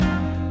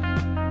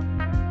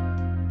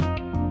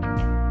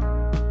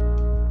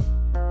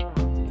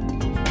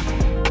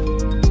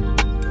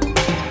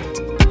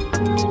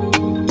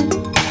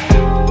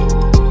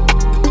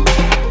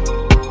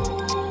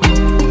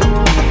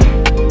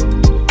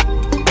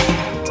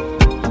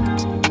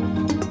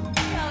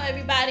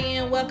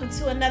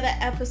to another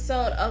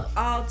episode of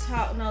All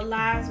Talk No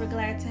Lies. We're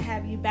glad to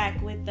have you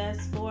back with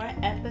us for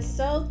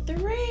episode 3.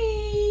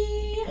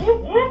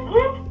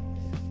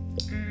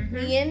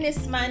 We in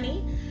this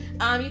money.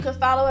 You can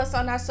follow us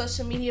on our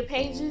social media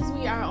pages.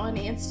 We are on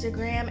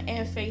Instagram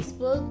and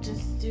Facebook.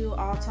 Just do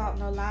All Talk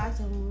No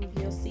Lies and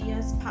you'll see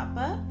us pop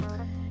up.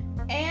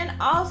 And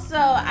also,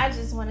 I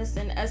just want to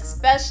send a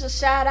special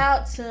shout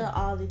out to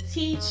all the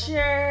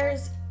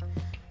teachers,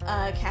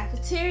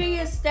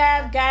 cafeteria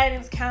staff,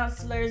 guidance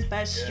counselors,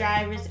 bus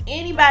drivers,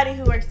 anybody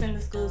who works in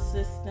the school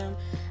system.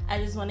 I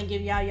just want to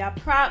give y'all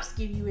props,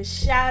 give you a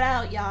shout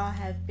out. Y'all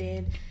have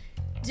been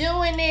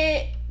doing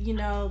it,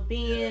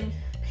 being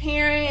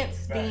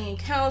parents, being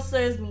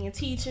counselors, being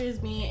teachers,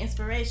 being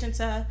inspiration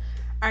to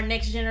our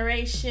next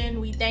generation.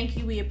 We thank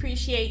you. We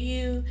appreciate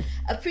you.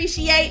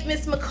 Appreciate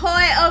Miss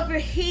McCoy over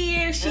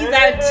here. She's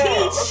our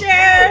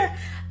teacher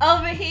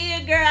over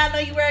here. Girl, I know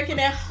you're working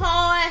at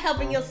hard,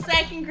 helping your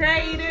second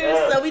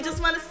graders. So we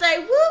just want to say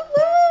whoop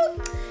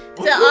whoop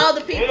to all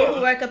the people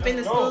who work up in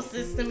the school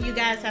system. You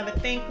guys have a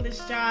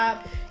thankless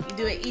job. You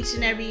do it each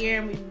and every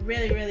year, and we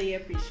really, really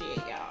appreciate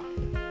y'all.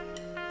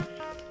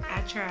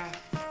 I try.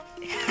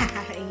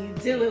 You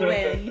do it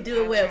well. You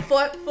do it well.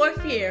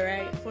 Fourth year,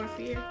 right? Fourth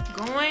year.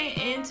 Going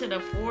into the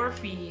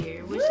 4th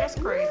year, which that's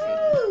crazy.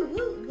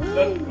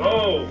 Let's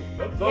go.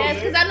 Yes,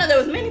 because I know there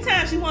was many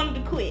times you wanted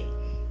to quit.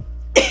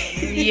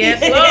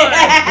 Yes, Lord,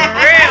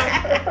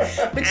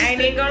 for real. But I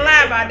ain't even gonna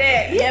lie about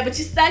that. Yeah, but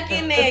you stuck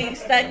in there.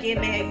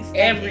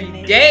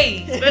 Every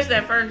day, especially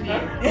that first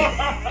year.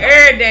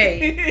 Every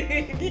day.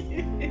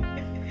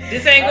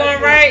 This ain't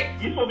going right.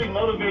 You supposed to be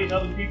motivating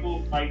other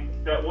people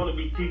that want to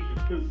be teachers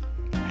too.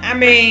 I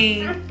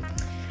mean,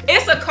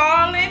 it's a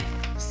calling.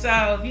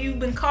 So if you've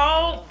been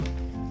called,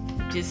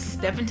 just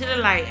step into the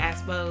light, I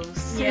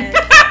suppose. Yes.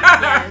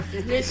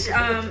 Which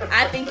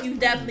I think you've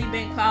definitely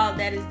been called.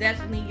 That is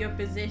definitely your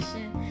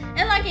position.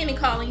 And like any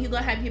calling, you're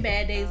going to have your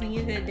bad days and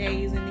your good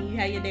days. And then you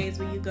have your days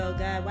where you go,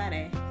 God, why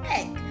the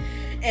heck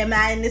am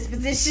I in this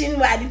position?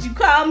 Why did you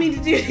call me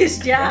to do this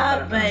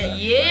job? But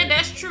yeah,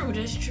 that's true.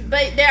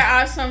 But there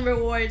are some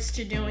rewards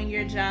to doing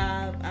your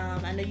job.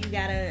 I know you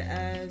got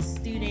a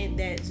student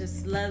that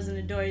just loves and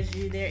adores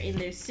you. They're in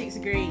their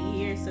 6th grade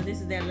year, so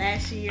this is their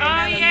last year.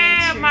 Oh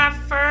yeah, my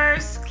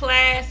first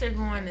class. They're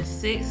going to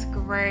 6th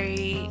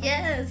grade.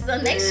 Yes, so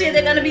next year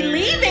they're gonna be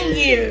leaving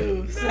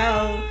you.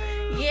 So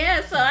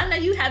yeah, so I know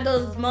you have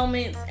those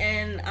moments,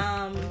 and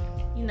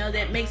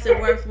that makes it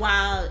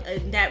worthwhile.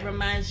 That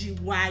reminds you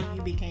why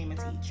you became a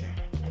teacher.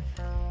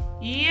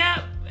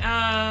 Yep.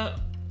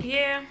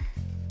 Yeah.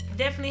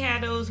 Definitely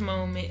had those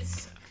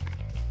moments.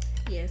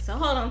 Yeah, so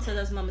hold on to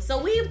those moments. So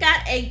we've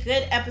got a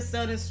good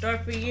episode in store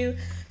for you.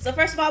 So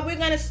first of all, we're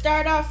going to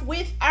start off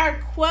with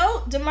our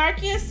quote.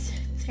 DeMarcus,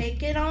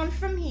 take it on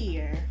from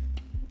here.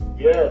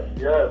 Yes.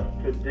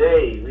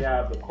 Today we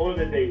have the quote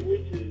of the day,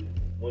 which is,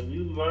 when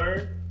you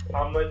learn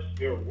how much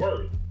you're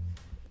worth,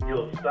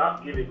 you'll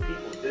stop giving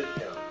people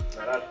discounts.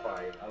 Now that's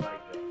fire. I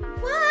like that.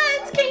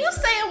 What? Can you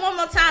say it one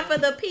more time for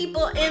the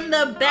people in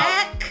the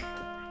back?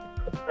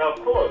 Now,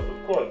 of course.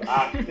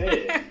 I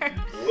said,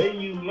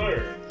 when you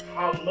learn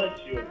how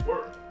much you're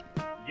worth,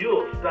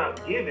 you'll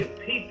stop giving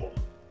people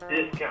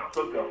discounts.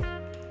 Let's go.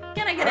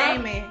 Can I get an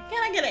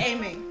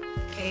amen?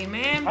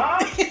 Amen. Huh?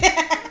 I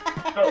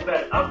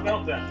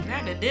felt that.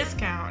 Not the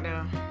discount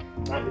though.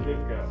 Not the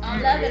discount.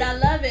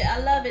 I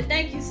love it.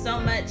 Thank you so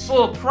much.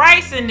 Full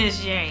price in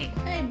this yank.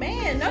 Hey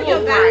man, know Full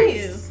your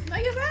value. price. Know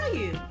your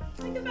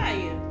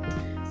value.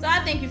 So I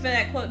thank you for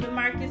that quote,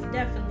 DeMarcus.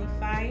 Definitely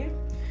fire.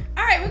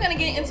 All right, we're gonna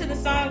get into the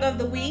song of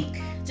the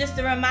week. Just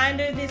a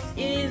reminder, this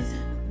is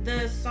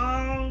the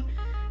song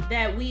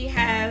that we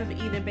have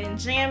either been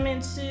jamming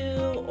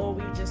to or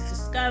we just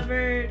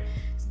discovered.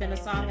 It's been a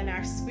song in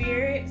our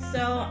spirit.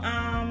 So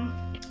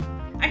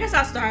I guess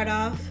I'll start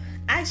off.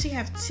 I actually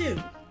have 2.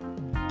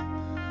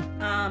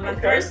 My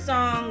first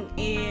song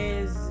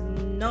is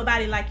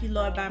Nobody Like You,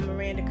 Lord by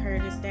Miranda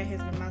Curtis. That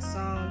has been my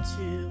song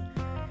to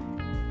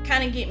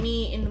kind of get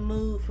me in the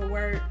mood for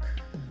work.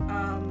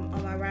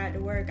 On my ride to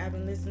work, I've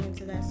been listening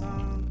to that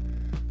song.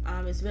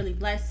 It's really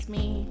blessed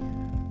me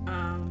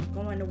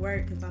going to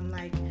work, because I'm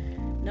like,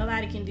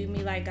 nobody can do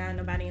me like God.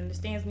 Nobody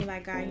understands me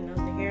like God. He knows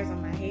the hairs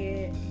on my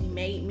head. He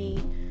made me.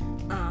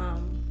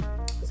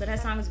 So that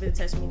song has really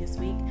touched me this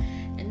week.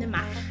 And then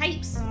my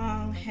hype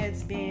song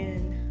has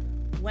been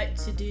What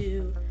to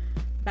Do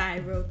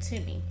by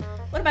Rotimi.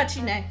 What about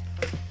you, Nay?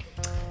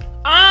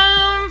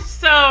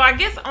 So I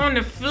guess on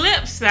the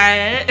flip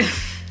side,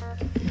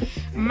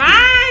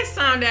 my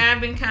song that I've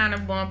been kind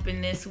of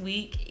bumping this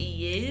week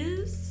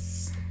is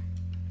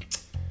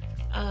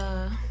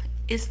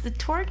it's The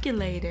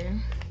Twerkulator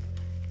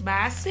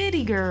by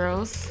City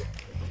Girls.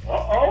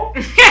 Uh-oh.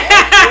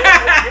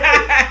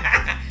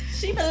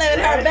 She been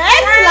living her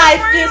best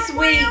life this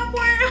week.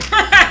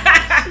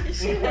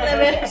 She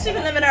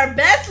been living her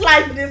best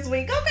life this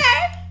week.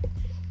 Okay.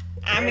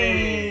 I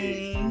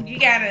mean, you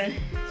gotta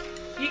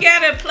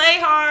play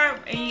hard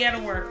and you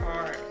gotta work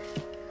hard.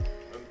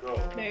 Let's go.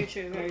 Very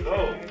true. Say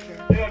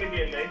that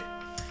again, Nate.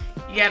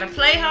 You gotta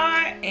play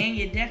hard, and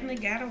you definitely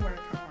gotta work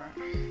hard.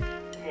 Come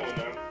on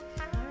now.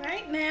 All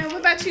right, now.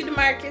 What about you,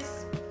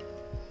 DeMarcus?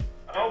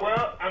 Oh,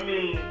 well, I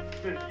mean,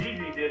 since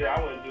Gigi did it,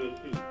 I want to do it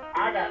too.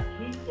 I got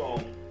 2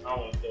 songs I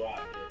want to throw out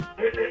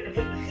there.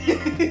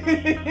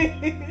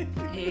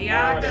 Here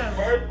y'all The go.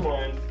 first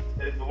one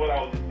is the one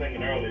I was just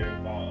singing earlier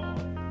about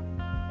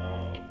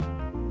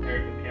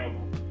Erica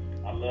Campbell.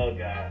 I love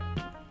God.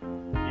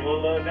 You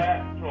don't love God?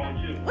 What's wrong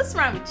with you? What's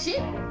wrong with you?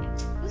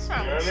 What's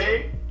wrong You know with what I you?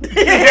 mean?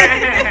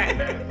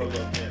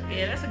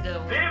 Yeah, that's a good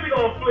one. Then we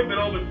gonna flip it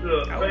over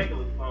to a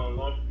secular song,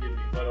 Lord forgive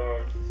me. But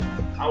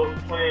I was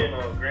playing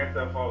Grand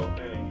Theft Auto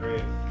San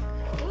Andreas.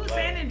 Ooh,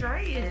 San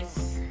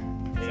Andreas.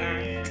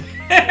 Sorry. And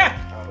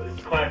it's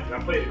a classic. I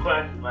played the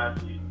classic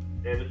last week.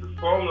 And it's a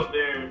song up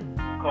there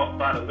called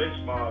by the Lynch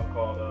Mob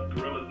called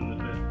Gorillas in the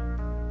Mist.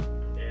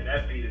 And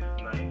that beat is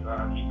nice.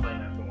 I keep playing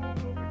that song over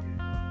and over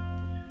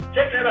again.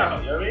 Check that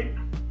out, you know what I mean?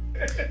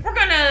 We're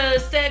gonna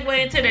segue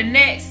into the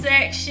next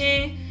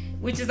section,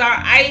 which is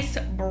our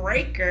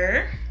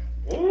icebreaker.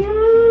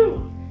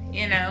 Woo!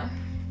 You know,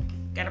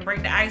 gotta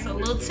break the ice a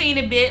little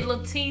teeny bit. Oh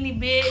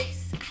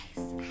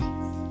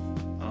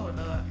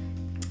Lord.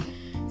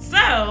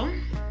 So,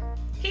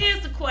 here's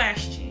the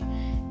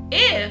question: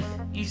 if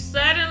you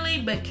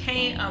suddenly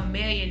became a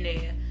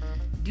millionaire,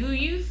 do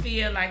you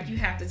feel like you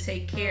have to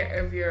take care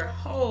of your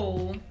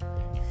whole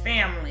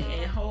family?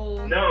 And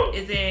whole No.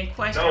 is in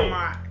question No.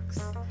 marks.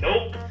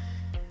 Nope.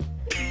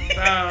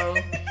 So,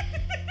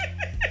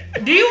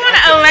 do you want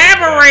to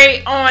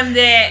elaborate on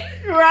that?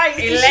 Right.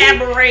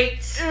 Elaborate.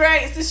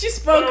 Right, since you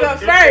spoke up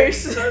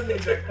There's first.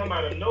 cousins that come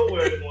out of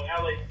nowhere that's gonna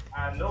act like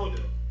I know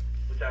them,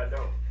 which I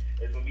don't.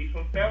 There's gonna be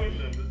some family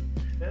members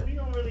that we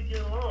don't really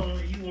get along.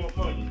 And you want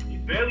money? You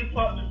barely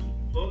partners.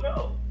 So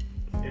no.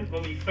 There's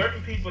gonna be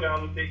certain people that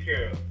I'm gonna take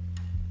care of.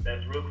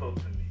 That's real close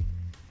to me,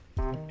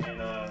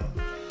 and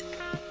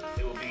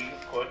it will be,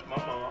 of course, my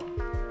mom.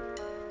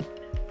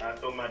 I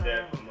throw my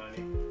dad some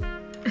money.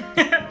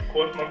 Of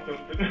course, my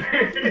sister.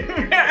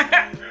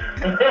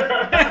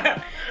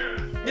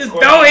 Just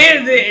throw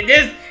it in.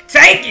 Just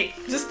take it.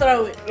 Just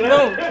throw it.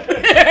 Boom.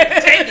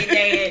 Take it,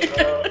 Dad.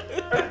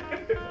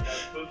 My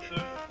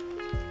sister.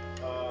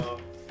 Of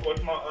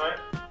course, my aunt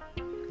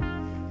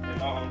and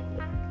my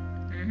uncle.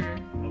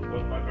 Mm-hmm. Of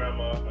course, my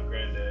grandma, my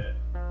granddad.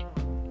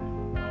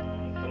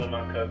 Some of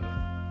my cousins.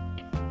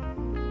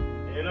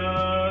 And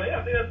yeah,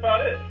 I think that's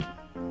about it.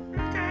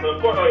 So of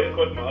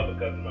course, my other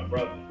cousin, my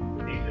brother,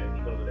 DJ,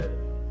 you know who that is.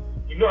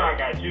 You know I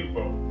got you,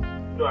 bro.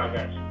 You know I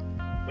got you.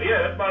 But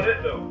yeah, that's about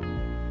it though.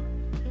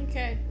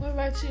 Okay, what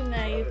about you,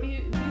 Nay? If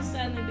you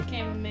suddenly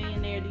became a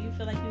millionaire, do you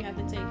feel like you have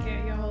to take care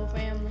of your whole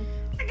family?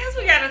 I guess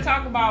we gotta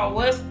talk about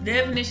what's the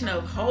definition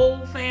of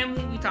whole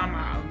family. We talking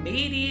about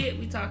immediate.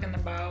 We talking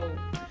about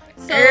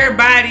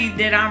everybody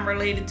that I'm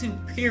related to.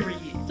 Period.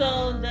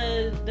 So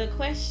the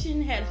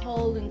question had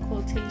whole in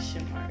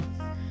quotation marks.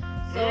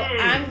 So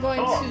I'm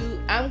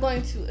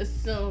going to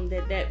assume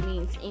that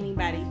means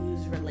anybody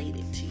who's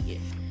related to you.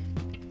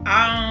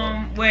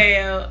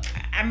 Well,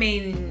 I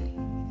mean,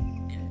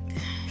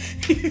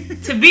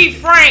 to be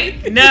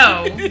frank,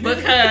 no,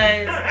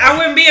 because I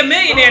wouldn't be a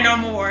millionaire no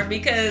more,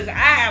 because I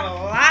have a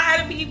lot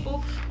of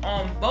people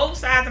on both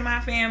sides of my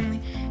family,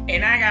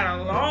 and I got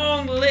a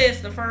long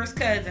list of first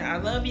cousins. I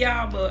love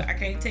y'all, but I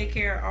can't take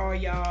care of all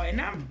y'all,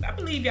 and I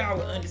believe y'all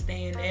will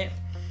understand that.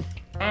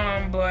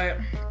 But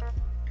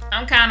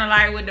I'm kind of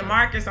like with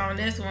DeMarcus on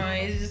this one.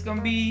 It's just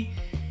gonna be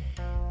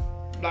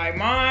like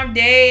mom,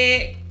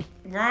 dad,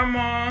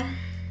 grandma,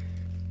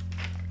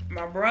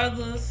 my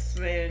brothers,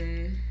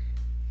 and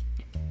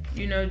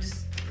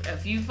just a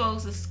few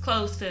folks that's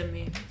close to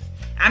me.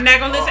 I'm not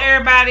gonna list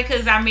everybody,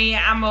 because I'm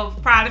gonna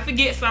probably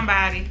forget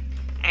somebody.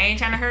 I ain't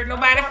trying to hurt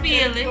nobody's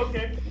feelings.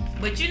 Okay.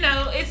 But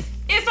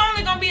it's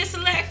only gonna be a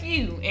select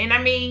few, and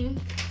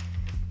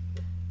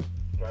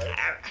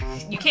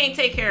you can't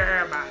take care of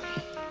everybody.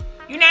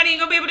 You're not even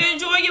gonna be able to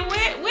enjoy your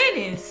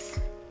winnings.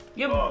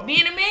 You're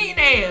being a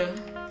millionaire.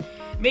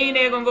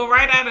 Millionaire gonna go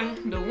right out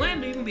of the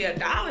window. You can be a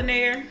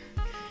dollionaire.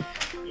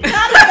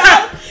 Not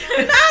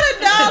a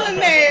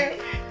dollionaire.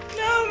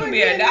 No, you can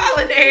be a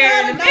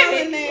dollionaire in a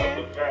minute. That's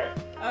a fact.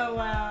 Oh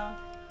wow.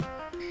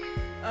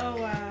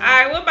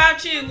 Alright, what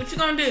about you? What you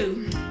gonna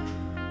do?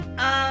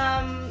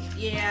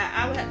 Yeah,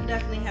 I would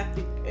definitely have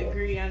to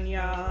agree on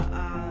y'all.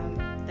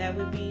 That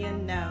would be a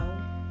no.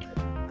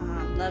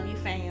 Love you,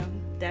 fam.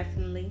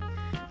 Definitely.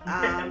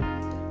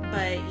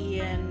 But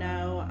yeah,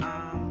 no.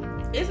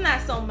 It's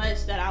not so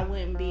much that I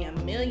wouldn't be a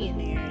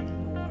millionaire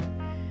anymore.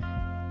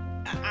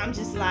 I'm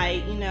just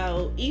like,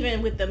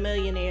 even with the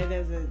millionaire,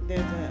 there's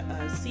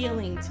a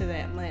ceiling to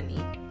that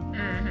money.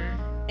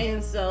 Mm-hmm.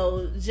 And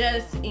so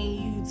just in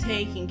you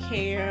taking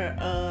care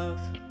of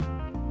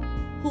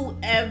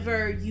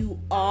whoever you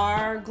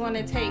are going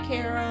to take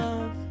care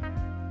of,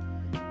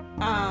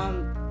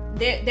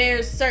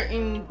 there's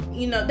certain,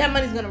 that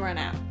money's going to run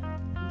out,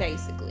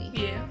 basically.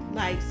 Yeah.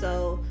 Like,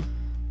 so,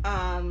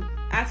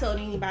 I told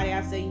anybody,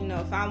 I said,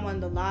 if I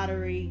won the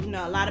lottery,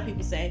 a lot of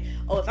people say,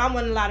 if I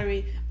won the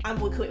lottery, I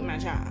would quit my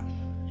job.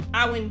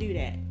 I wouldn't do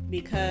that,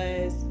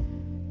 because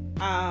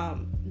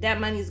that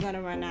money's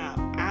gonna run out.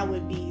 I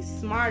would be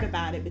smart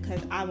about it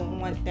because I would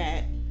want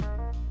that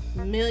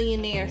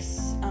millionaire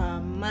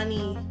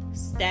money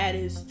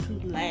status to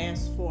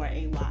last for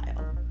a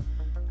while.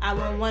 I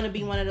wouldn't want to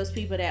be one of those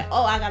people that,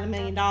 oh, I got $1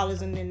 million,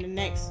 and then the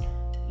next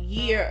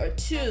year or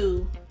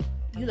two,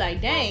 you like,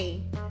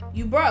 dang,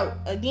 you broke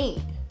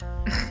again.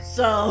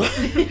 So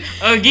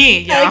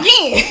again, y'all.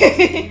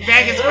 Again.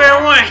 Back at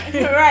square one.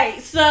 Right.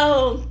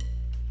 So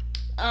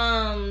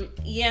I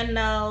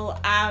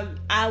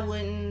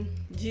wouldn't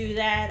do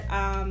that.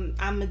 I'm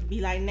gonna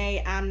be like,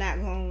 nay, I'm not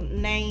gonna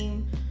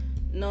name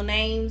no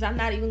names. I'm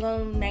not even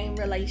gonna name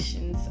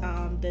relations.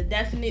 The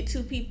definite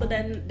two people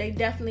that they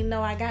definitely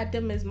know I got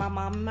them is my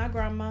mom and my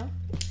grandma.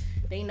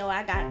 They know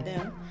I got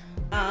them.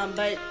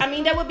 But I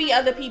mean, there would be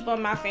other people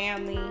in my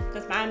family,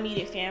 because my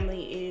immediate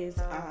family is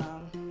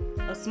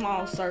a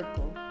small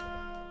circle.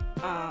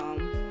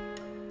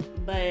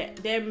 But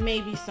there may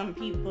be some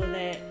people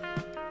that,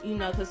 you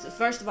know, because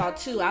first of all,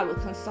 too, I would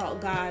consult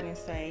God and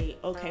say,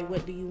 okay,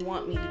 what do you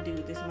want me to do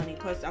with this money?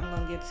 Because I'm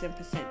going to give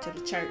 10% to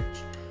the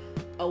church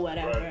or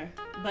whatever.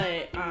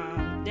 But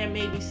there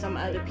may be some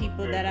other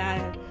people that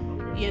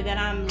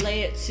I'm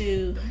led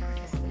to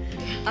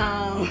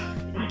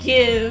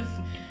give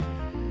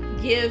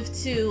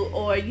to,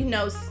 or, you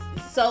know,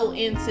 sow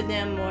into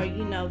them, or,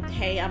 you know,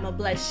 hey, I'm gonna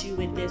bless you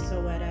with this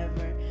or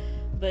whatever.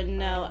 But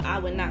no, I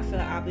would not feel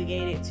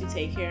obligated to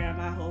take care of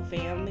my whole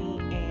family,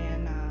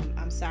 and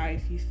I'm sorry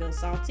if you feel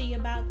salty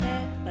about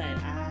that, but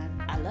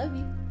I love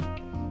you.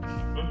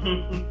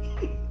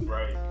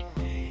 Right.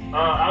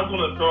 I was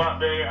gonna throw out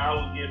there, I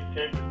would give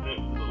 10% to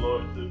the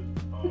Lord too.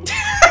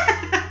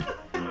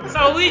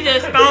 So we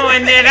just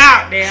throwing that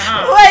out there,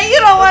 huh? Well, you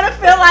don't want to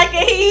feel like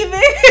a heathen.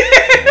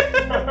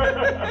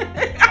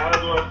 I was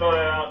gonna throw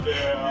that out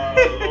there.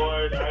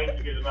 Lord, I ain't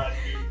forget about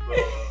you. So.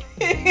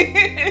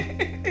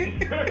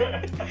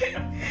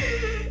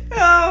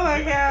 Oh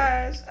my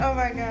gosh. Oh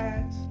my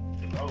gosh.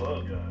 I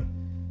love God.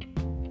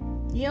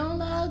 You don't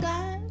love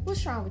God?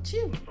 What's wrong with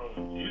you? What's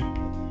wrong with you?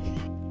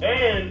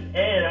 And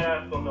I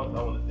have something else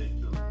I want to say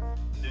too.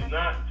 Do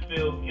not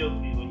feel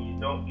guilty when you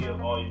don't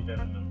give all your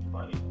family members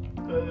money,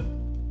 because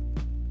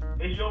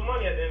it's your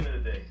money at the end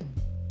of the day.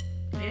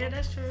 Yeah,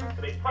 that's true.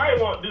 So they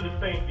probably won't do the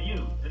same for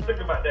you. Just think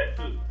about that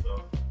too.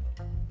 So.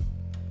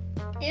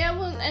 Yeah,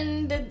 well,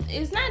 and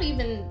it's not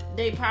even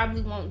they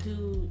probably won't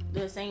do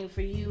the same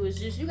for you. It's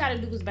just you got to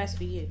do what's best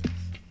for you.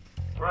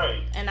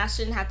 Right. And I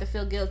shouldn't have to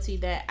feel guilty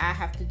that I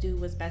have to do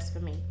what's best for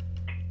me.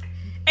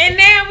 And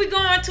now we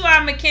going to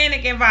our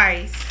mechanic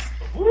advice.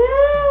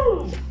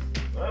 Woo!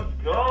 Let's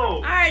go.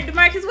 All right,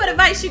 DeMarcus, what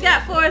advice you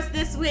got for us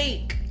this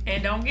week?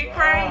 And don't get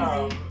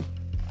crazy.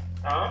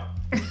 Huh?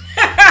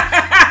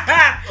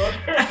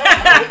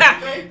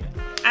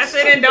 I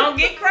said, and don't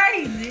get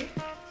crazy.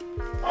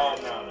 Oh,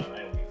 no,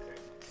 I ain't get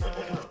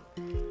crazy.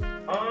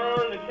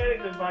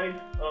 Mechanic advice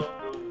of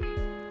the week.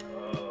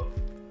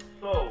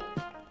 So,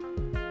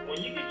 when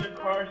you get your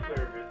car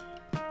serviced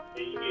and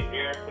you get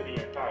air for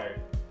your tire,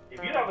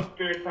 if you have a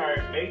spare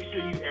tire, make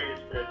sure you air your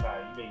spare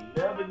tire. You may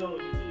never know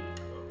when you need it,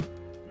 so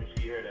make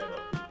sure you air that up.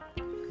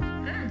 I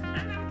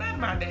never thought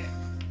about that.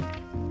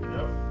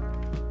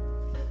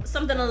 Yep.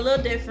 Something a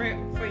little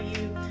different for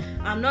you.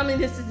 Normally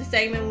this is the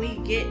segment we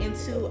get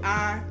into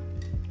our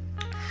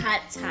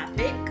hot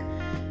topic,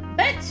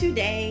 but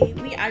today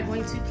we are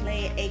going to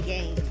play a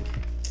game.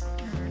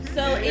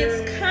 So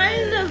it's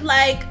kind of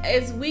like,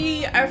 as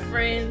we are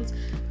friends,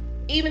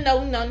 even though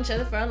we've known each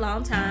other for a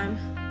long time,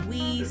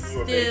 we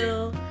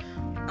still,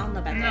 I don't know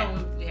about that.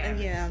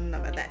 Yeah, I don't know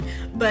about that.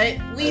 But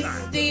we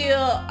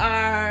still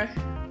are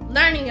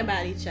learning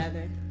about each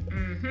other.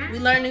 We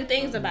learn new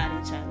things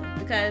about each other,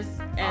 because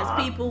as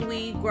people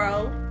we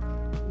grow,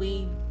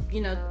 we,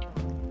 you know,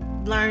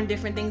 learn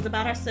different things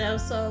about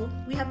ourselves, so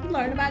we have to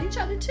learn about each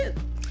other too.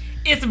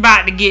 It's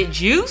about to get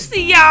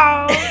juicy,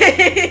 y'all.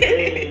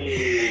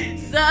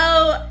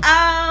 So,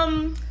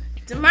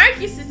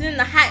 DeMarcus is in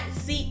the hot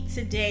seat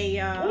today,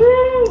 y'all.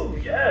 Woo!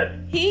 Yes.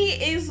 He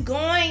is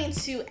going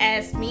to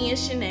ask me and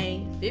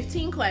Shanae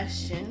 15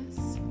 questions.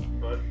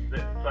 So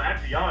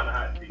actually, y'all in the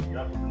hot seat.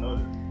 Y'all supposed to know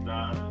this.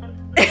 Nah.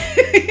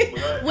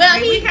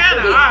 Well, we kind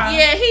of are.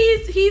 Yeah,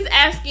 he's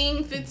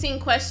asking 15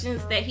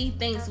 questions that he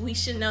thinks we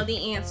should know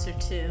the answer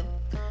to.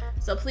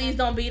 So please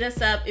don't beat us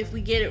up if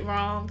we get it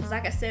wrong, because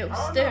like I said,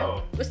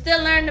 we're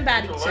still learning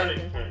about each other.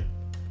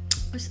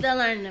 We're still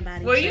learning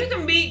about each other. Well, you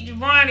can beat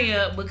Giovanni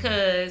up,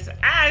 because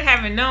I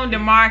haven't known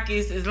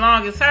DeMarcus as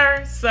long as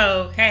her.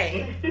 So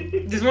hey,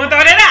 just want to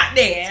throw that out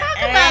there. Talk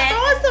about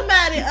throwing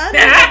somebody under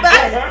the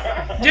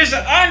bus. Just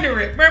under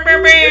it.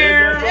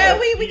 Yeah,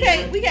 we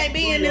can't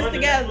be in this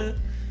together.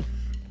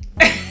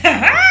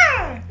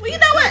 Well, you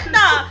know what?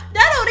 Nah,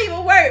 that don't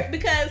even work,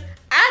 because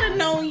I'd have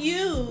known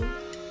you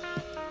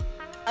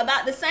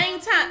about the same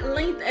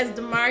length as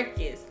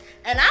DeMarcus.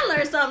 And I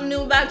learned something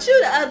new about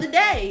you the other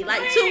day,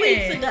 like 2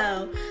 weeks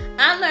ago.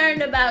 I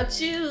learned about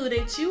you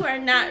that you are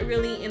not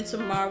really into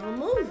Marvel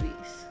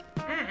movies.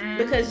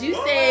 Because you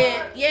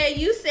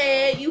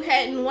said you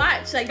hadn't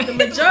watched like the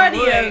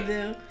majority of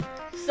them.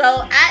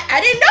 So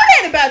I didn't know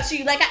that about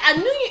you. Like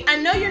I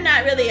know you're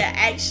not really an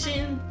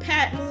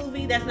action-packed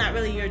movie. That's not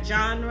really your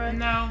genre.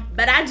 No.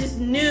 But I just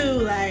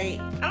knew like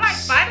I like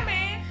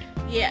Spider-Man.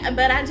 Yeah,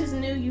 but I just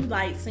knew you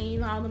like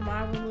seen all the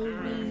Marvel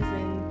movies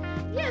and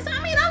yes,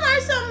 I mean I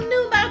learned something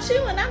new about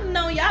you and I've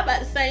known y'all about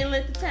the same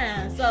length of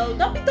time. So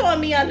don't be throwing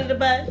me under the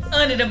bus.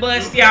 Under the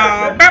bus,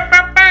 y'all. Bow,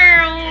 bow,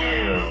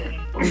 bow.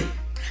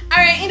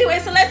 Alright, anyway,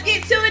 so let's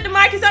get to it.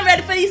 DeMarcus, I'm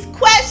ready for these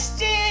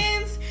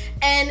questions.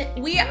 And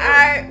we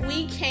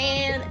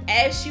can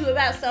ask you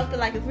about something,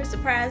 like if we're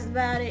surprised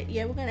about it,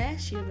 yeah, we're gonna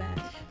ask you about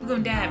it. We're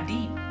gonna dive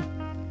deep.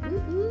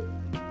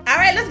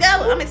 Alright, let's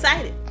go. I'm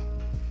excited.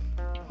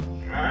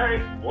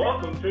 Alright,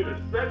 welcome to the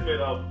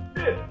segment of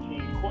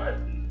 15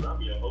 questions.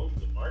 I'm your host,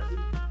 DeMarcus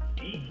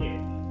E.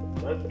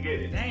 Candy. Let's get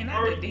it. Dang, not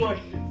First that deep.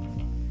 question.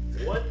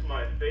 What's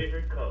my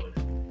favorite color?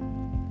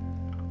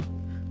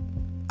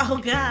 Oh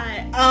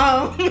God.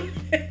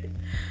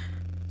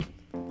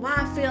 Why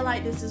I feel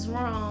like this is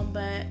wrong,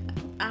 but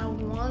I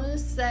wanna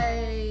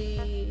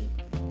say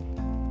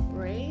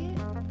red.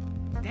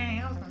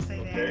 Dang, I was gonna say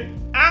that. Okay.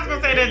 I was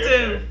gonna say that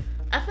too.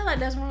 I feel like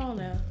that's wrong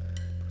though.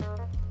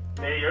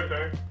 Hey, your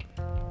turn.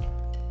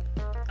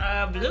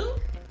 Blue?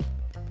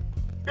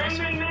 Ding, ding,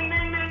 ding,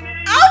 ding, ding,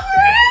 ding. Oh, for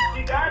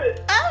real? You got it.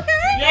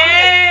 Okay. Yay!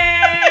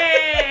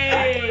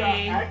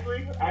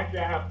 Actually, I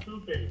have two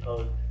favorite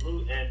colors,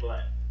 blue and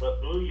black.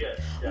 But blue, yes.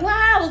 Yeah.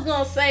 Why I was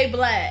gonna say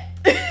black.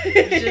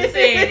 Should've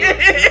said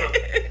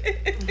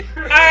it.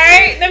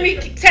 Alright, let me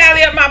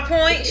tally up my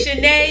points.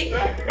 Shanae.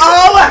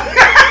 Oh.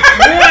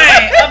 1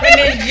 up in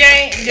this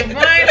jank.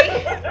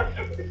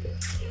 Devani.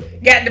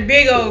 Got the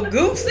big old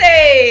goose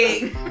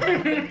egg.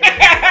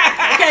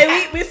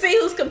 Okay, we see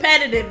who's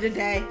competitive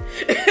today.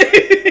 She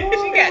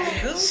got the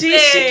goose She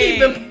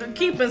egg.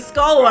 keeping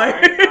score. All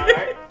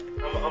right.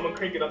 I'm gonna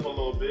crank it up a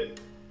little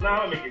bit.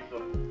 Now let me get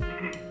some.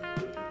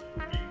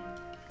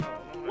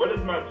 What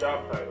is my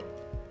job title?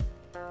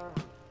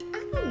 I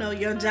don't know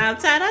your job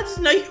title. I just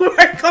know you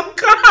work on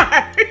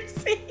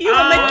cars. You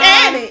a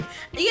mechanic.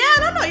 Yeah, I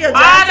don't know your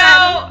job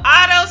title.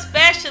 Auto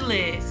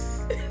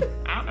specialist.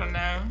 I don't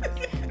know.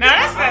 No,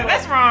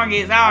 that's wrong.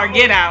 Is our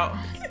get out.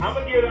 I'm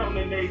gonna get on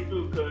the name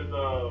too, cause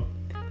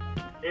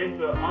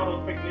it's an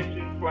auto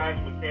technician /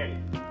 mechanic.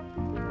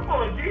 Come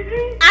on,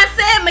 Gigi. I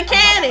said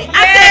mechanic.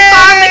 I said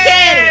car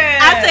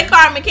mechanic. I said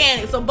car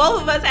mechanic. So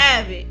both of us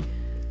have it.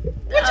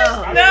 No.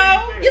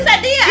 You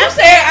said yeah. You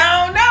said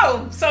I don't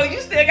know. So you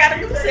still got a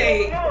goose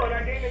egg. No, and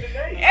I gave it a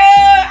name.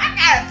 I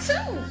got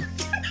two.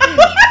 I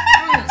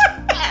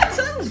got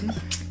two.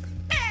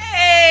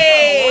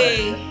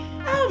 Hey.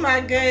 Oh my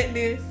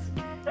goodness.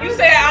 You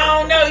said I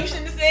don't know. You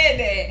shouldn't have said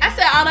that. I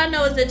said all I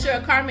know is that you're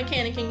a car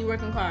mechanic and you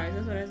work on cars.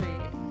 That's what I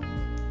said.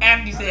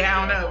 After you said I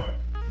don't know.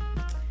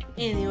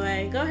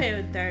 Anyway, go ahead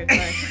with the third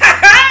question.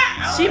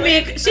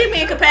 She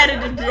being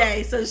competitive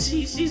today, so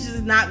she's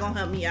just not gonna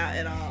help me out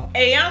at all.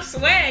 Hey, I'm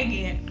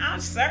swagging. I'm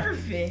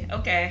surfing.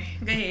 Okay,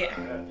 go ahead.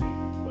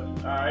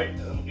 Alright,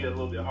 let me get a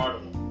little bit harder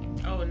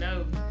one. Oh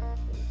no.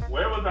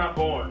 Where was I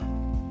born?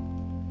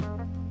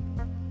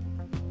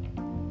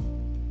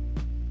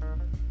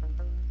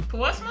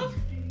 Portsmouth?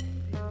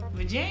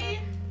 Virginia?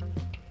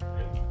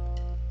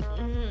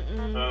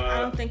 I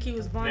don't think he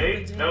was born in Nate,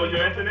 Virginia. that was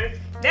your answer, Nate?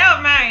 That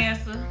was my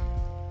answer.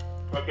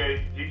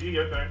 Okay, Gigi,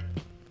 your turn.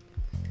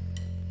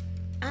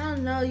 I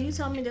don't know. You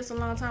told me this a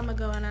long time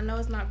ago, and I know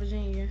it's not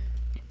Virginia.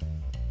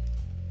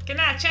 Can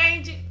I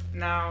change it?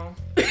 No.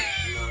 No.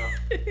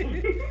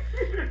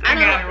 I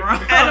got it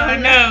wrong. I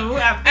don't know.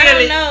 I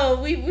don't know.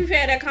 We've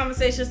had that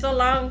conversation so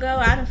long ago.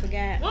 I done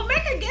forgot. Well,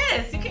 make a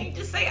guess. You can't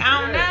just say I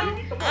don't know.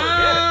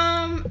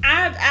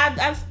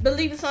 I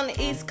believe it's on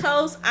the East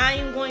Coast. I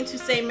am going to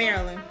say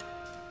Maryland.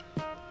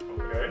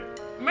 Okay.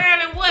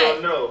 Maryland what? Oh,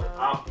 no.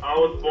 I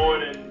was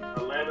born in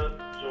Atlanta,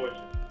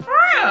 Georgia. For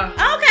real? Okay,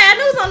 I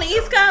knew it was on the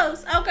East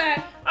Coast. Okay.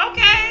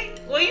 Okay.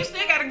 Well, you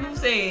still got a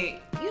goose egg.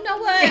 You know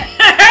what?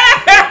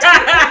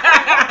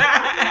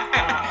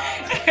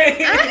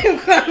 I'm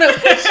gonna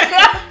push you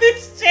off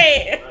this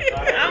chair.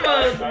 I'm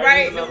gonna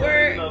write the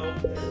word. I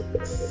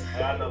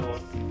got another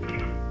one.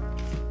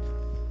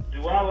 Do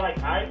I like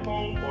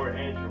iPhone or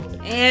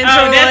Android? Android.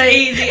 Oh, that's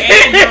easy.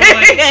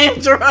 Android.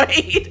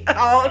 Android.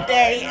 All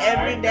day,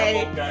 every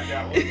day.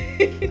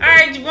 All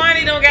right,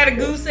 Juwani don't got a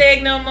goose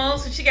egg no more,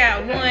 so she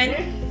got one.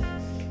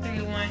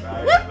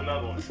 3-1. What?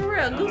 Another one. For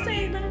real, goose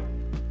egg though?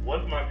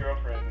 What's my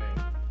girlfriend's name?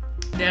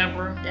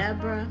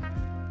 Deborah.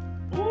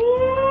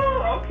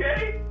 Ooh,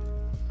 okay.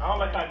 I don't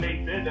like how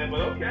Nate said that,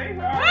 but okay.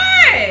 All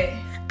right.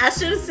 What? I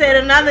should have said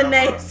another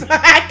name so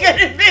I could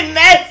have been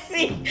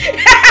messy.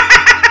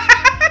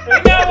 You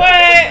know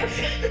what?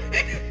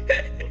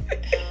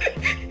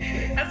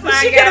 That's why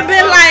She could have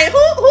been like,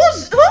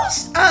 who's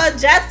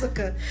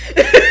Jessica?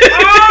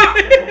 Oh,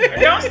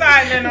 don't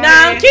start that on No,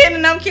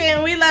 I'm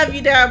kidding. We love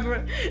you,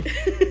 Deborah.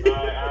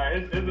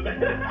 Alright, it's you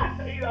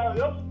know,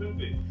 that's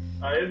stupid.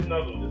 Alright, it's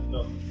another one.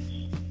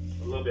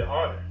 A little bit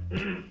harder.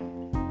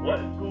 What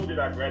school did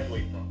I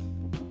graduate from?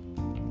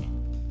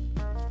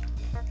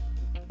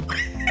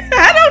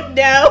 I don't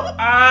don't know.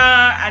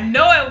 I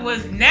know it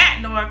was not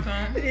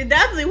Norcom. It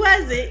definitely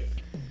wasn't.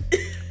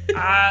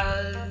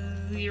 I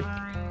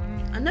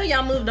I know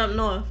y'all moved up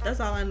north. That's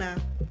all I know.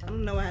 I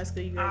don't know what high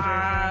school you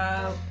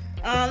graduated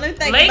from. Let me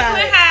think about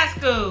Lakeland it. High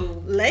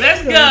School.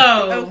 Let's Lakeland.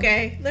 go.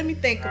 Okay, let me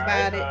think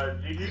about it.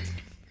 Gigi?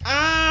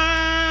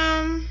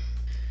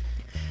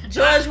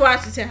 George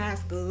Washington High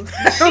School.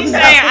 She's saying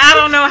I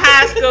don't know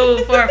high school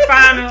for a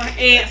final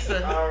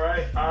answer. All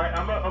right.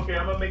 I'm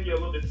gonna make it a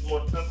little bit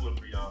more simpler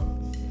for y'all.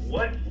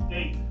 What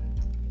state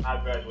I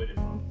graduated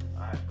from?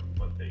 High school.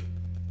 What state?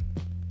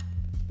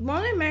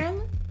 Born in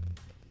Maryland.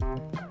 I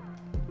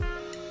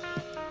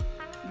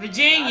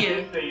Virginia.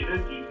 didn't say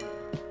this, Gigi.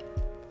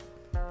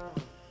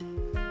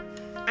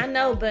 I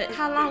know, but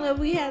how long have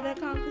we had that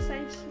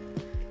conversation?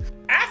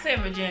 I said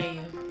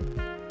Virginia.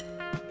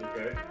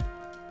 Okay.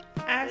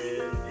 I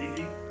And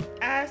Gigi?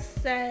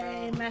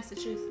 say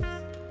Massachusetts.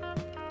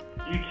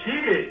 You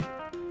cheated.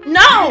 No,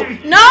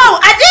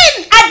 I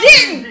didn't.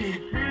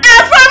 I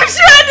promise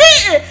you I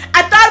didn't.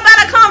 I thought about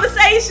a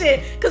conversation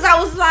because I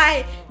was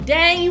like,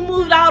 dang, you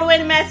moved all the way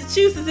to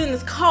Massachusetts and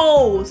it's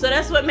cold. So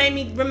that's what made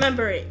me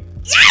remember it.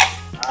 Yes!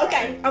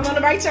 Okay, I'm on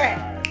the right track.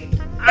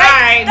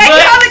 Alright, Thank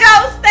you, Holy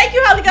Ghost. Thank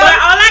you, Holy Ghost. But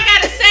all I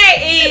gotta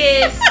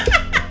say is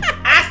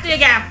I still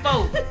got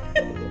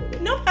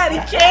 4. Nobody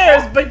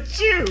cares but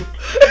you.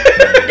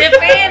 The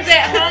fans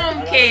at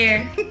home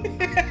care.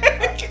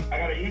 I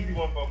got an easy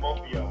one for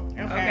both of y'all.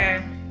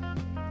 Okay.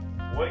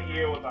 What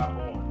year was I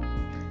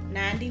born?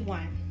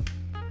 91.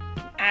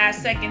 I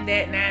second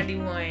that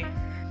 91.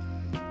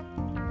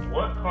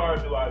 What car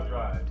do I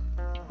drive?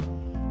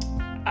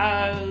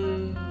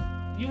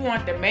 You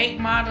want the make,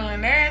 model,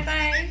 and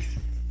everything?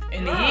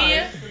 In the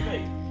year? It's the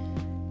make.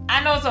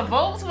 I know it's a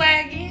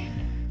Volkswagen.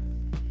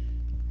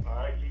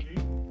 Alright, Gigi.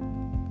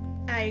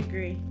 I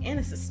agree. And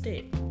it's a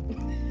stick.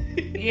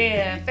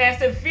 Yeah,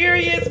 Fast and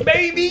Furious,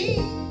 baby.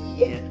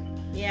 Yeah.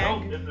 Yeah. I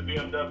Nope, agree. it's a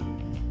BMW.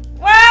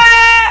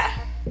 What?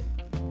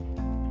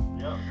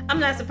 Yep. I'm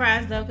not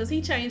surprised though, because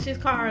he changed his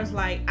cars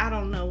like I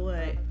don't know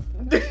what.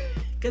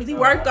 Because he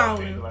worked I on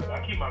don't them. think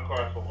I keep my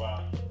cars for a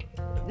while.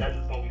 Y'all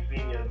just won't be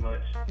seeing me as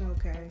much.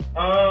 Okay.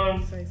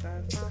 Say so.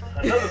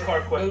 Another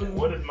car question.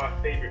 What is my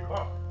favorite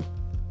car?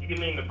 You can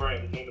name the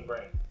brand. Name the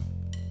brand.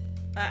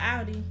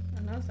 Audi. I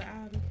know it's an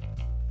Audi.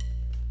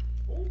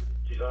 Ooh.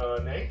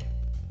 Name?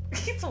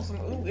 He told some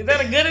ooh. Is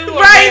that a good ooh?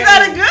 Or Right, is that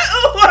bad a good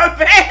ooh or a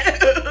bad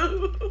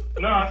ooh?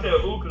 No, I said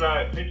ooh because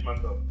I pinched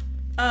myself.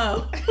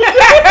 Oh.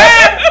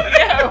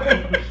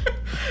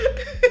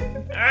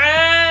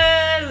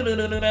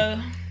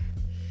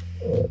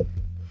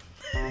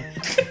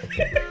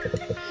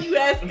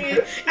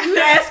 You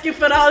asking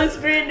for all this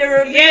friend to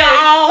reveal Yes.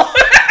 all.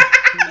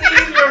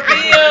 Please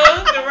reveal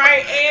the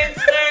right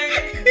answer.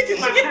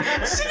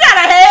 She got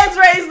her hands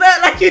raised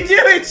up like you do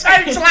in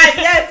church. Like,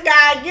 yes,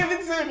 God, give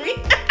it to me.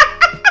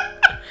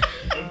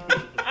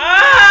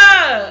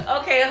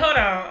 Okay, hold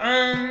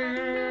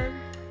on.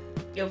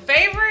 Your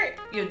favorite?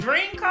 Your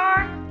dream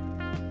car?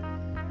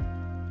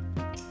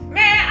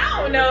 Man,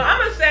 I don't know. I'm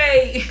gonna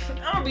say,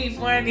 I'm gonna be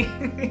funny.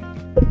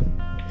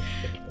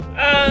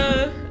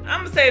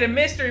 I'm gonna say the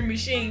Mystery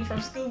Machine from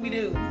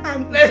Scooby-Doo.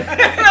 Let's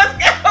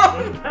go.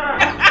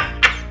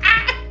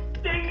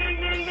 Ding, ding,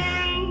 ding,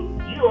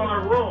 ding. You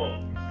are wrong.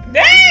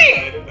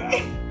 Dang.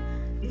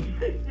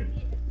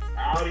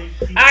 Audi.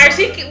 All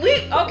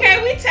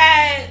right, we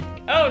tied.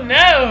 Oh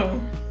no.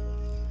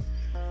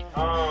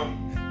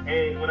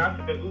 And when I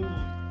said the ooh,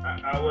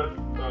 I was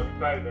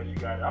excited that she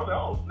got it. I was like,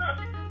 oh snap,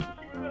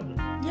 she remembered.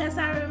 Yes, I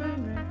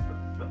remember.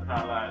 That's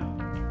how I lied.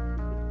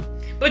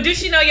 But does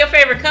she know your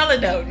favorite color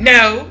though?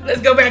 No.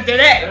 Let's go back to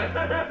that.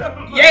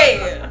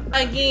 Yeah.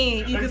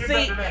 Again, you can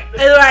see.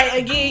 Right,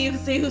 again, you can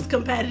see who's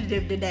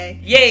competitive today.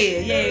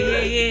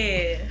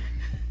 Yeah.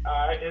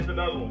 Alright, here's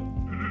another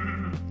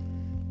one.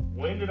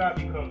 When did I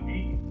become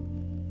vegan?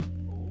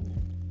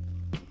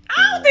 I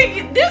don't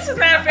think this is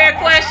not a fair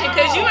question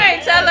because you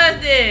ain't tell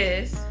us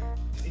this.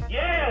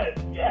 Yes.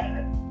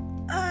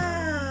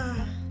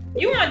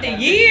 You want the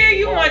year?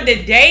 You want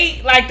the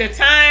date? Like the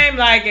time?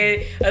 Like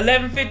at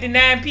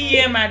 11:59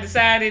 p.m. I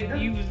decided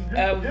you was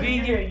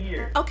vegan.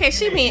 Year. Okay,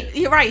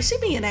 you're right. She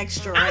being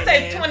extra. I'll Right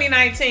say now.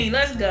 2019.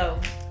 Let's go.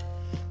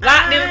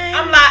 Locked in.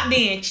 I'm locked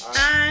in.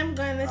 I'm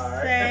gonna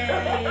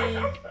say.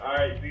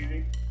 Alright,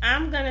 Zizi.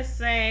 I'm gonna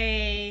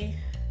say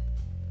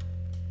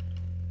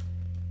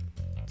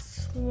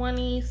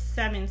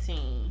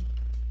 2017.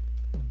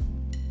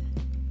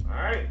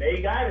 Alright,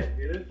 they got it.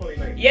 It is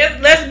 2019. Yes,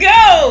 let's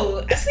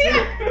go.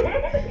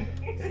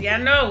 See, I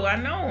know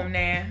him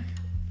now.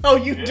 Oh,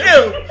 you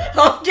do?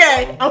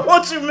 Okay, I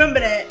want you to remember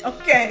that.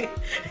 Okay.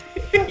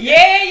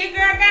 Yeah, your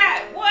girl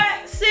got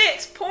what?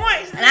 6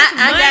 points. And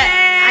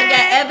I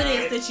got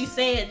evidence that you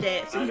said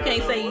that, so you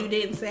can't say you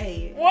didn't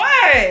say it.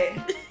 What?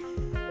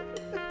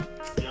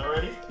 Y'all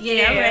ready?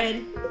 Yeah, I'm Yeah.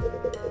 ready.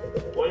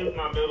 What is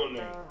my middle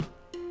name?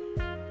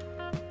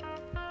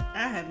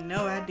 I have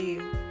no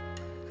idea.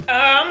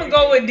 I'm gonna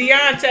go with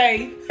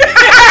Deontay.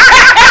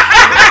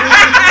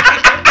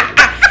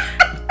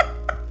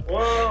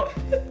 Well,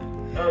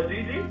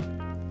 Gigi?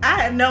 I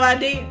had no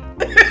idea.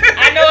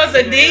 I know it's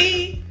a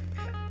D.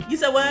 You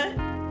said what?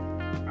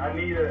 I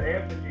need an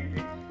answer,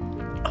 Gigi.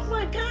 Oh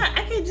my God,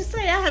 I can't just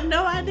say I have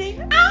no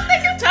idea. I don't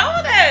think you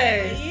told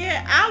us.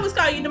 Yeah, I always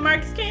call you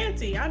DeMarcus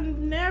Canty. I've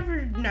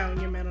never known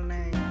your middle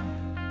name.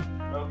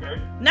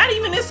 Okay. Not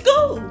even in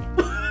school.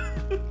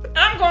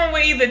 I'm going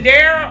with either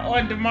Daryl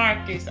or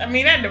DeMarcus. I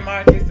mean, not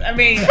DeMarcus. I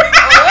mean, what I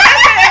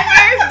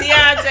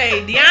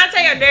said first?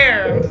 Deontay or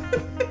Daryl?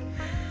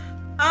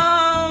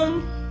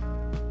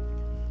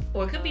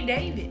 Or it could be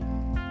David.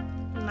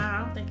 Nah, I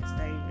don't think it's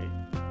David.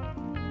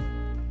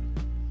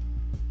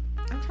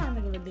 I'm trying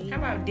to think of a D. How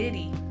about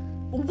Diddy?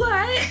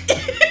 What?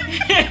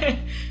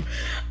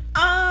 I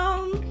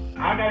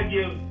gotta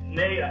give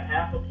Nay a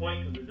half a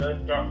point because it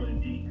does start with a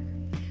D.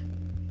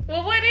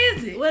 Well, what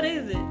is it? What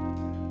is it?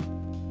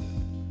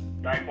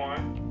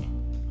 Daquan.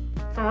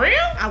 For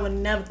real? I would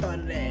never thought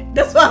of that.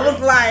 That's why I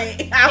was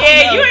like,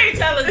 Yeah, you ain't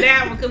tell us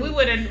that one because we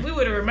would have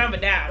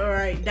remembered that All one.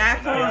 right, I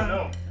Daquan.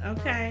 know.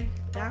 Okay,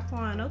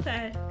 Daquan.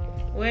 Okay.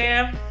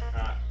 Well,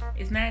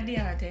 it's not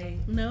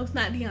Deontay. No, it's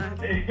not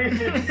Deontay.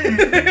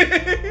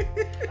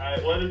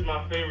 Alright, what is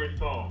my favorite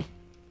song?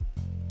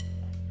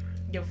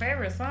 Your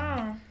favorite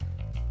song?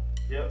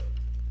 Yep.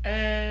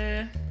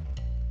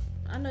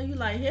 I know you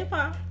like hip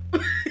hop.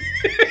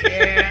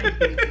 Yeah.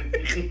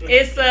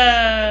 It's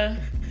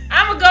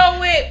I'ma go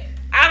with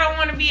I Don't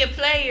Want to Be a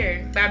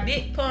Player by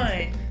Big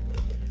Pun.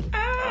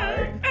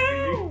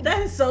 Oh. That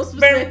is so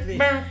specific.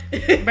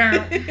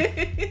 Burn.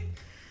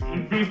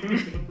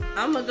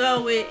 I'm gonna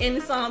go with any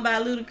song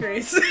by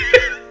Ludacris.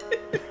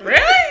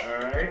 Really?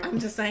 Alright. I'm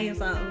just saying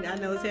something. I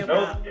know it's hip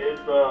Nope, hop.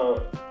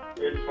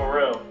 it's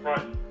Pharrell.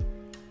 Front.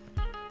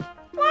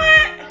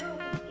 What?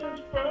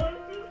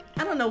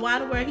 I don't know why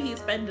the word he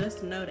expected us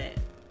to know that.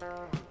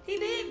 He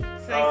did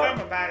say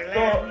something about it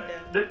last week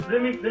though.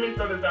 Let me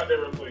throw this out there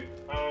real quick.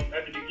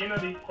 At the beginning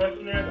of these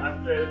questionnaires,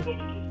 I said it's gonna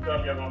be some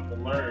stuff y'all gonna have to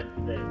learn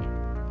today.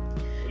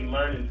 We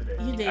learning today.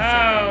 You did say Oh,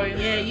 that.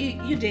 yeah.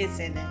 Yeah, you did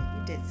say that.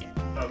 You did say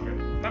that. Okay.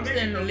 I'm still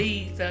in the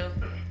lead, so.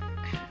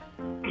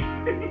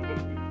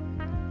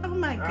 Oh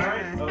my God.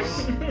 Alright.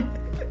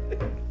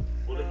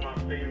 What is my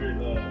favorite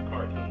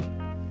cartoon?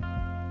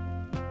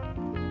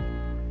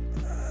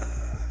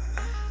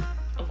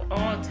 Of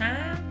all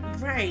time?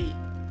 Right.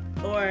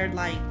 Or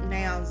like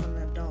now as an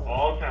adult.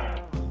 All time.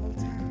 All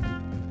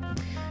time.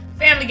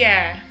 Family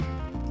Guy.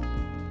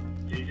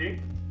 Gigi?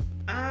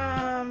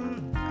 I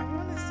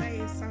want to say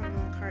it's something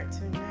on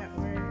Cartoon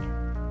Network.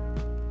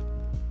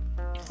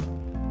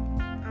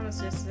 I'm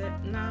just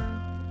no.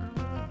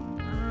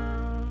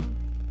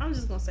 I'm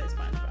just gonna say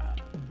SpongeBob.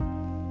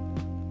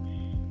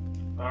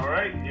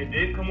 Alright, it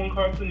did come on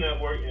Cartoon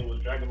Network and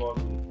was Dragon Ball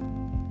Z.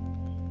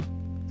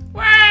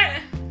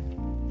 What?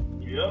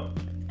 Yep.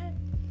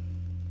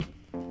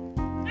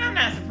 I'm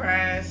not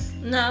surprised.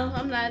 No,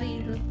 I'm not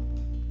either.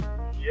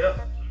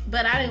 Yep.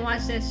 But I didn't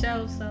watch that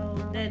show, so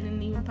that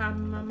didn't even pop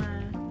in my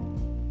mind.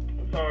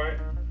 It's alright.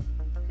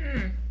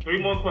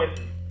 3 more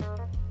questions.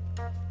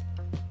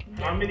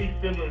 How many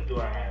siblings do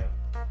I have?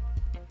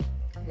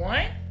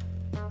 What?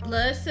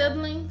 Blood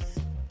siblings?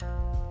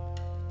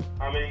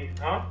 How many?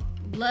 Huh?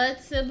 Blood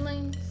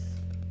siblings?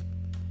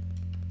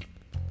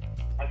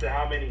 I said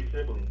how many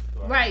siblings do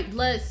I have? Right,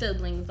 blood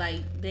siblings.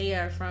 Like they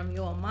are from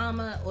your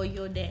mama or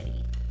your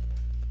daddy.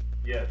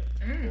 Yes.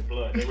 They're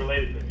blood. They're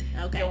related to me.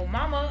 Okay. Your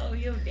mama or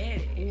your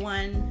daddy?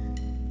 One.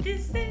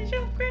 This is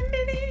your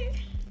granddaddy.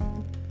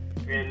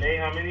 And Nate,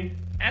 how many?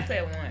 I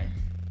said 1.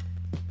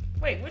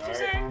 Wait, what you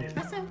say? Alright.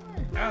 I said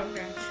one. Oh,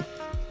 okay.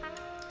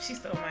 She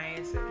stole my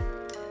answer.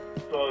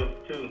 So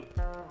it's 2.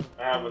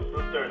 I have a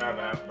sister and I have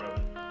a half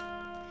brother.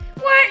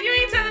 What? You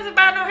ain't tell us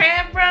about no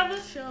half brother?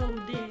 Show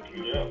dick.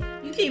 Yep.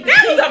 You keep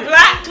That was a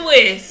plot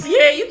twist.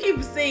 Yeah, you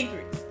keep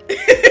secrets.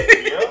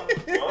 Yep.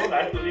 Well,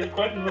 that's what these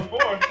questions are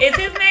for. Is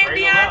his name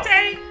Bring 'em out.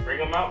 Deontay? Bring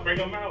them out. Bring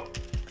them out.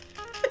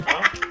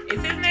 Huh?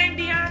 Is his name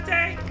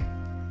Deontay?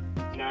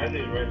 Nah, his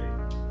name's Reggie.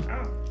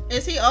 Oh.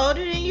 Is he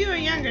older than you or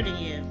younger than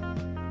you?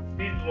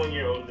 He's 1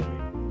 year older than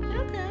me.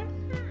 Okay.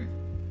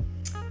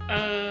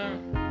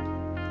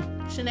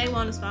 Sinead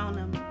want his phone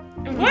number.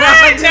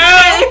 What? No,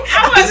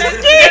 I wasn't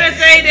gonna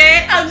say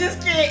that. I'm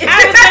just kidding.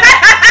 I'm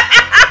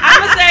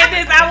gonna say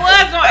this. I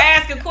was gonna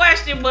ask a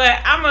question, but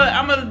I'm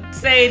gonna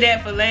say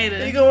that for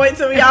later. You gonna wait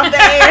till we off the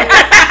air?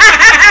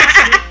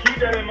 Keep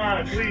that in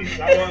mind, please.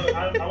 I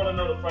want to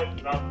know the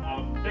question.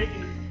 I'm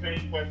thinking it's the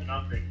same question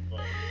I'm thinking.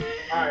 But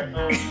all right, 2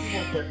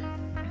 more questions.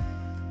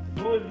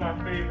 Who is my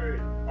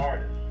favorite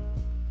artist?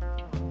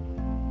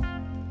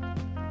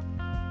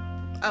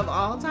 Of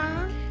all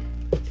time?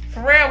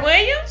 Pharrell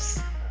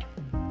Williams?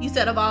 You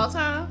said of all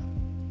time?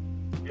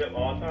 Yep,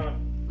 all time.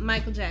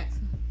 Michael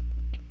Jackson.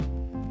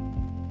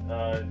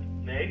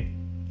 Nate.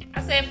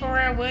 I said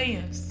Pharrell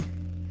Williams.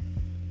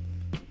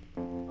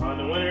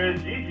 The winner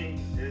is Gigi.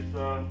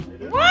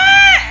 It is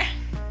What?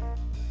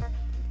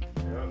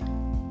 Yep.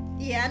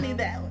 Yeah, I need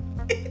that one.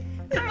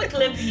 I'm gonna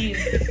clip you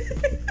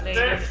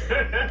later.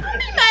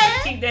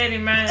 Mad. Keep that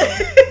in mind.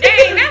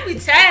 Dang, that be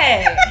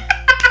tired.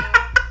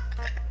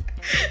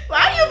 Why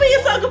are you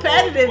being so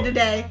competitive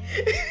today?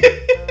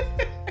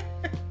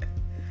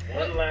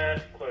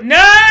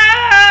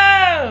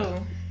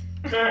 No!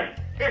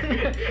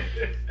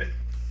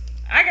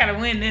 I gotta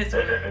win this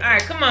one.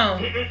 Alright, come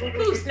on.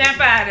 Ooh, snap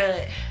out of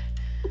it.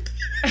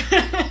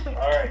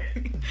 Alright.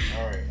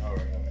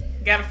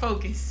 Gotta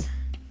focus.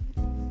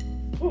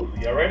 Ooh,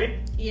 y'all ready?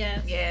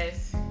 Yes.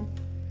 Yes.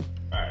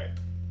 Alright.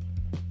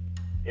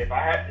 If I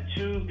had to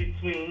choose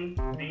between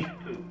these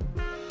two,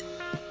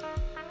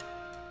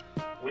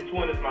 which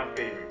one is my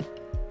favorite?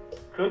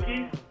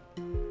 Cookies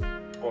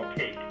or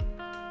cake?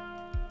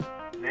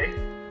 Next,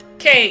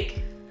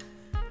 Cake.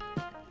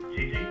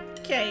 Gigi?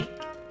 Cake.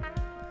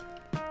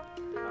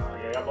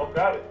 Yeah, y'all both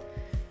got it.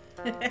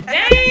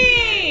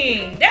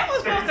 Dang! That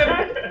was supposed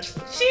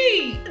to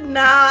cheat.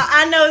 Nah,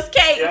 I know it's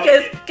cake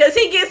Yeah. because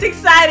he gets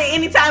excited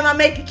anytime I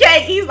make a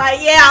cake. He's like,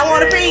 yeah, I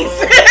want a piece.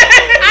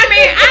 I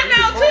mean, I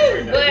know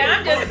too, but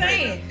I'm just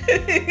saying.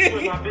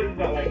 Put my business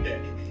out like that.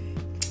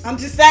 I'm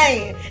just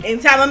saying.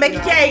 Anytime I make a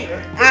cake,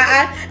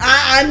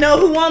 I know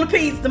who want a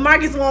piece. The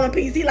Marcus want a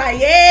piece. He like,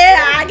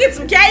 yeah, I get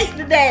some cake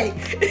today.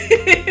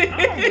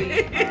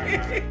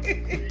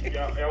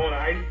 Y'all want to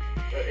ice?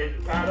 Is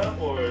it tied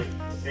up or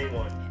they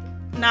won?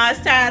 No, it's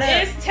tied up.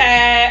 It's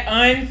tied,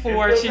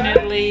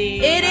 unfortunately.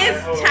 It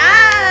is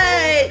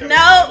tied.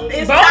 No,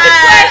 it's Bonus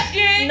tied.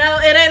 question. No,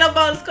 it ain't no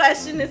bonus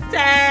question. It's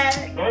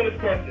tied. Bonus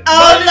question.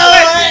 Oh Bonus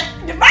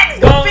Lord, the Marcus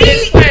gonna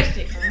Bonus feed.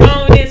 question.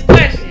 Bonus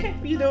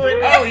question. You do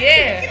it. Oh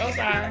yeah. Oh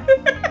sorry.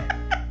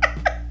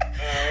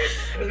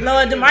 Alright.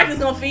 Lord, DeMarcus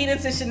gonna feed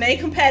into Shanae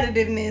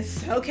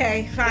competitiveness.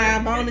 Okay,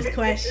 fine. Bonus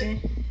question.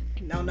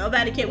 No,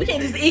 nobody can. We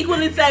can't just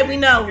equally say we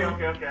know.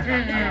 Okay.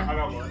 I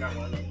got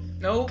one.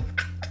 Nope.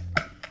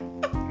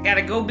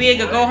 Gotta go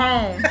big or go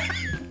home.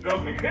 Go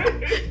for it.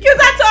 Cause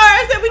I told her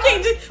I said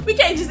we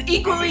can't just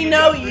equally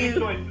know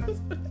you. All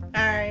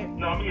right.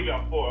 No, I'm gonna give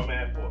y'all 4. I'm gonna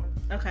have 4.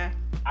 Okay.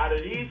 Out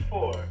of these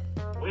 4,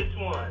 which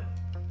one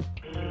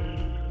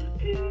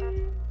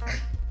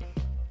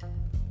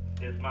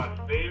is my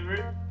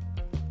favorite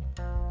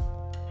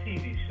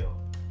TV show?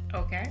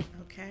 Okay.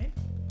 Okay.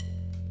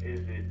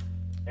 Is it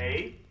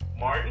A,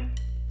 Martin,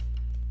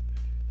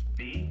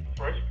 B,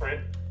 Fresh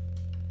Prince,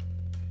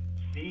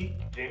 C,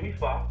 Jamie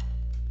Foxx,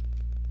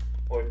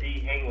 or D,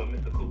 Hang with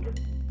Mr. Cooper?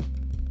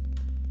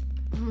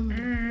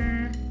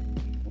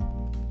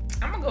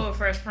 I'm gonna go with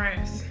Fresh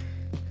Prince.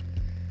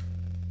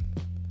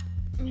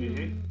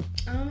 Gigi?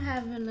 I'm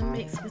having a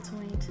mix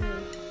between two.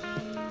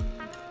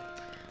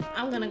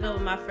 I'm gonna go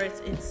with my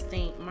first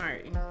instinct,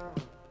 Martin.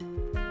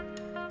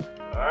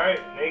 Alright,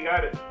 they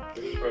got it.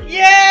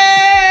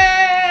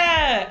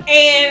 Yeah!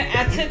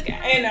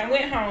 And I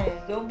went home.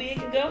 Go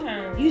big or go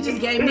home. You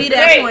just gave me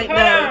that Wait, point, hold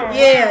though. on.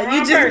 Yeah, Wrong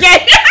you just person.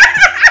 gave.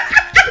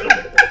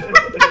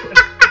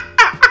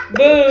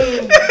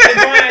 Boo!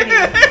 Bonnie.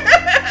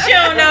 She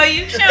don't know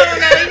you. She don't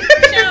know you.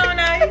 She don't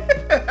know you.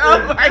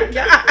 Oh my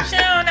God. She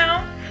don't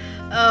know.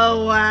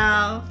 Oh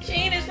wow. She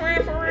ain't his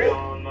friend for They real.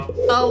 don't know.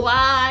 Oh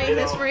why? They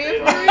His don't- friend they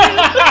for don't-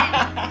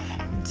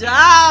 real?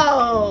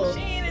 Dog.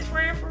 She ain't his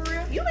friend for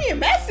real. You being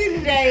messy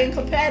today and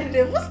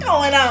competitive. What's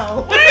going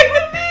on? Wait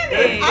a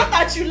minute. I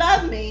thought you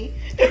loved me.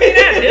 I mean,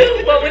 I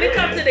do, but when it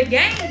comes to the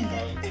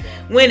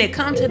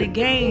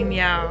game,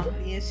 y'all,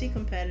 Yeah, she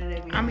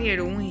competitive. I'm here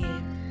to win.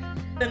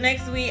 So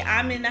next week,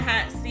 I'm in the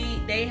hot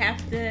seat. They have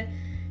to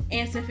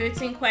answer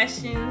 15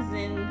 questions,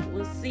 and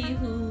we'll see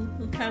who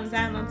comes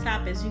out on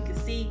top. As you can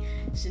see,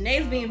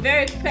 Shanae's being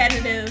very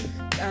competitive.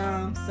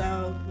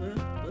 So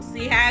we'll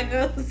see how it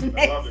goes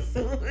next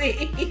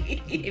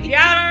week. If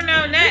y'all don't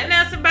know nothing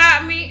else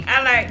about me,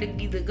 I like to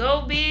either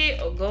go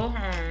big or go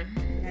home.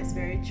 That's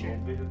very true.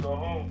 Bitches go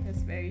home.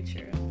 That's very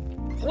true.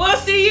 We'll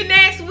see you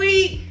next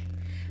week.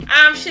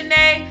 I'm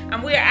Shanae.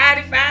 I'm with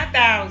ID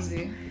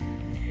 5000.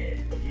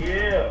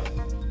 Yeah.